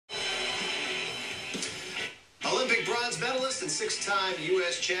Olympic bronze medalist and six-time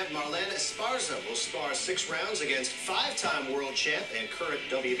U.S. champ Marlen Esparza will spar 6 rounds against 5-time world champ and current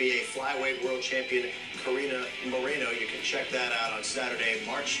WBA flyweight world champion Carina Moreno. You can check that out on Saturday,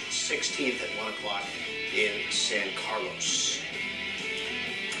 March 16th at 1 o'clock in San Carlos.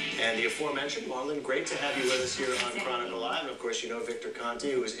 And the aforementioned Marlen, great to have you with us here on Chronicle Live. And of course, you know Victor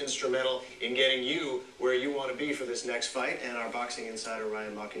Conte, who was instrumental in getting you where you want to be for this next fight, and our boxing insider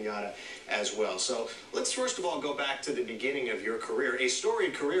Ryan Macchiata as well. So let's first of all go back to the beginning of your career. A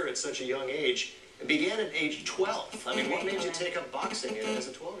storied career at such a young age. It began at age 12. I mean, what made you take up boxing as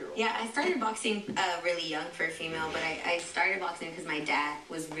a 12-year-old? Yeah, I started boxing really young for a female, but I started boxing because my dad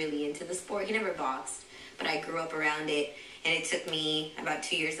was really into the sport. He never boxed, but I grew up around it. And it took me about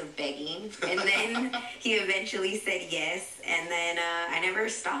 2 years of begging. And then he eventually said yes. And then I never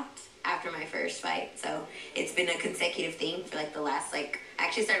stopped after my first fight. So it's been a consecutive thing for like the last, I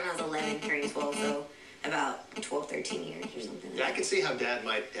actually started when I was 11, turning 12. So about 12, 13 years or something. Yeah, I can see how dad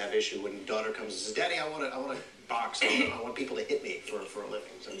might have issue when daughter comes and says, Daddy, I want to box. I want people to hit me for a living.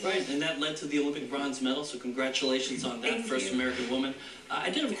 So. Right, and that led to the Olympic bronze medal, so congratulations on that. Thank first you. American woman. I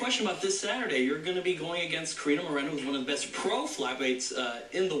did have a question about this Saturday. You're going to be going against Carina Moreno, who's one of the best pro flyweights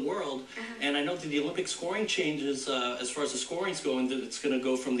in the world. And I know that the Olympic scoring changes, as far as the scoring's going, that it's going to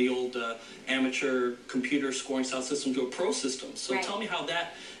go from the old amateur computer scoring style system to a pro system. So right. Tell me how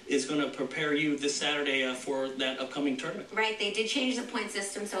that is going to prepare you this Saturday for that upcoming tournament. Right, they did change the point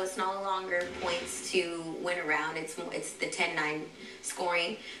system, so it's no longer points to win a round. It's the 10-9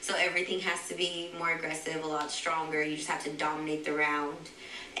 scoring, so everything has to be more aggressive, a lot stronger. You just have to dominate the round.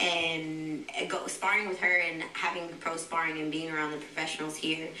 And sparring with her and having pro sparring and being around the professionals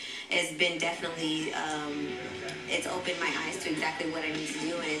here has been definitely, it's opened my eyes to exactly what I need to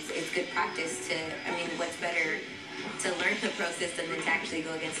do, and it's good practice to, I mean, what's better to learn the pro system than to actually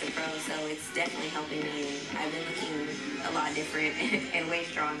go against a pro, so it's definitely helping me, and I've been looking a lot different and way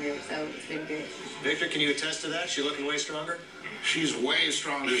stronger, so it's been good. Victor, can you attest to that? She looking way stronger? She's way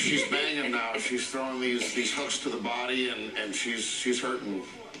stronger. She's banging now. She's throwing these hooks to the body, and she's hurting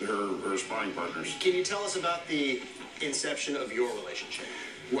her sparring partners. Can you tell us about the inception of your relationship?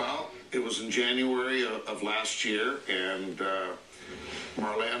 Well, it was in January of last year, and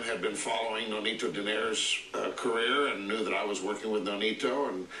Marlen had been following Nonito Donair's career and knew that I was working with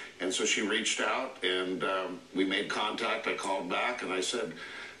Nonito, and so she reached out, and we made contact. I called back, and I said,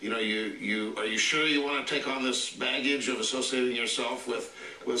 you know, are you sure you want to take on this baggage of associating yourself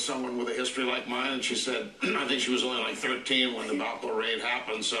with someone with a history like mine? And she said, I think she was only like 13 when the Balco raid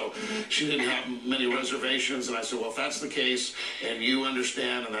happened, so she didn't have many reservations. And I said, well, if that's the case and you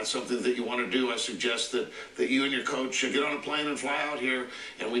understand and that's something that you want to do, I suggest that you and your coach should get on a plane and fly out here.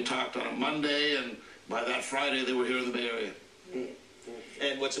 And we talked on a Monday, and by that Friday, they were here in the Bay Area.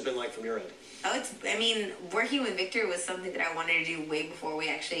 And what's it been like from your end? Oh, I mean, working with Victor was something that I wanted to do way before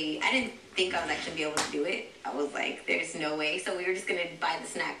I didn't think I was actually be able to do it. I was like, there's no way. So we were just going to buy the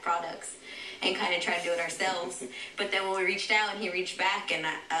snack products and kind of try to do it ourselves. But then when we reached out and he reached back, and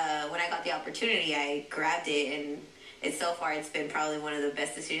when I got the opportunity, I grabbed it. And so far, it's been probably one of the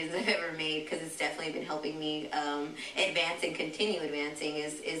best decisions I've ever made, because it's definitely been helping me advance and continue advancing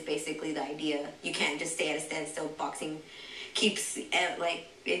is basically the idea. You can't just stay at a standstill. Boxing keeps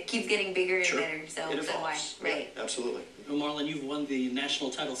it keeps getting bigger and better. So why? Right. Yeah, absolutely. Marlen, you've won the national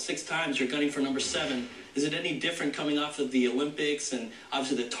title 6 times. You're gunning for number 7. Is it any different coming off of the Olympics? And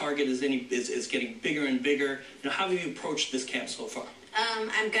obviously the target is getting bigger and bigger. You know, how have you approached this camp so far?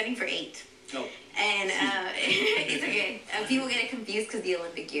 I'm gunning for 8. Oh. And it's okay. People get it confused because the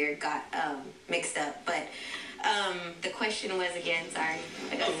Olympic year got mixed up, but. The question was again, sorry.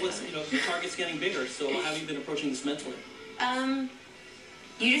 You know, the target's getting bigger, so how have you been approaching this mentally?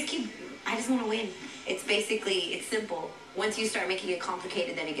 I just want to win. It's simple. Once you start making it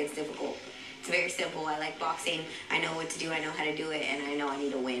complicated, then it gets difficult. It's very simple. I like boxing. I know what to do. I know how to do it, and I know I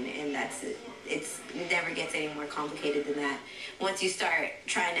need to win, and that's it. It never gets any more complicated than that. Once you start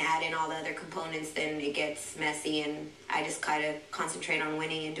trying to add in all the other components, then it gets messy, and I just kind of concentrate on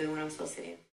winning and doing what I'm supposed to do.